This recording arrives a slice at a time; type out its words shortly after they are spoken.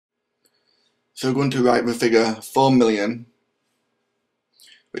So we're going to write the figure 4 million,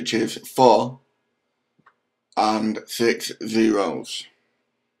 which is 4 and 6 zeros.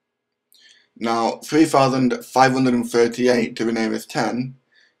 Now 3,538 to the nearest 10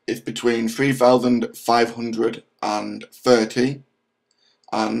 is between 3,530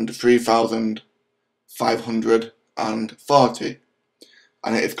 and 3,540,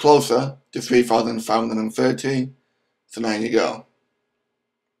 and it is closer to 3,530, so there you go.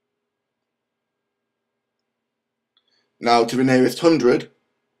 Now to the nearest 100,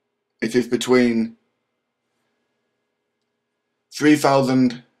 it is between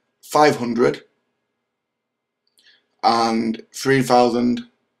 3,500 and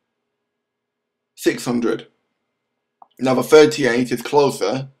 3,600. Now the 38 is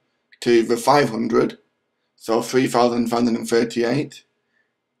closer to the 500, so 3,538.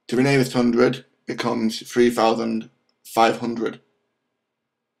 To the nearest 100 becomes 3,500.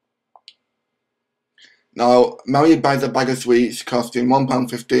 Now Mary buys a bag of sweets costing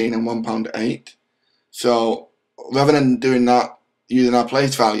 £1.15 and £1.08. So rather than doing that using our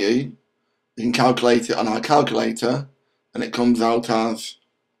place value, we can calculate it on our calculator, and it comes out as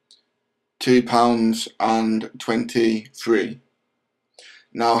 £2.23.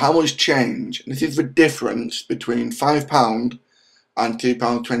 Now how much change? This is the difference between £5 and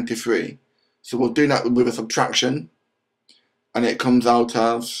 £2.23. So we'll do that with a subtraction, and it comes out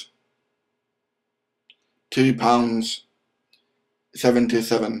as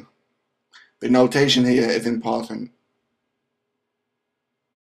 £2.77. The notation here is important.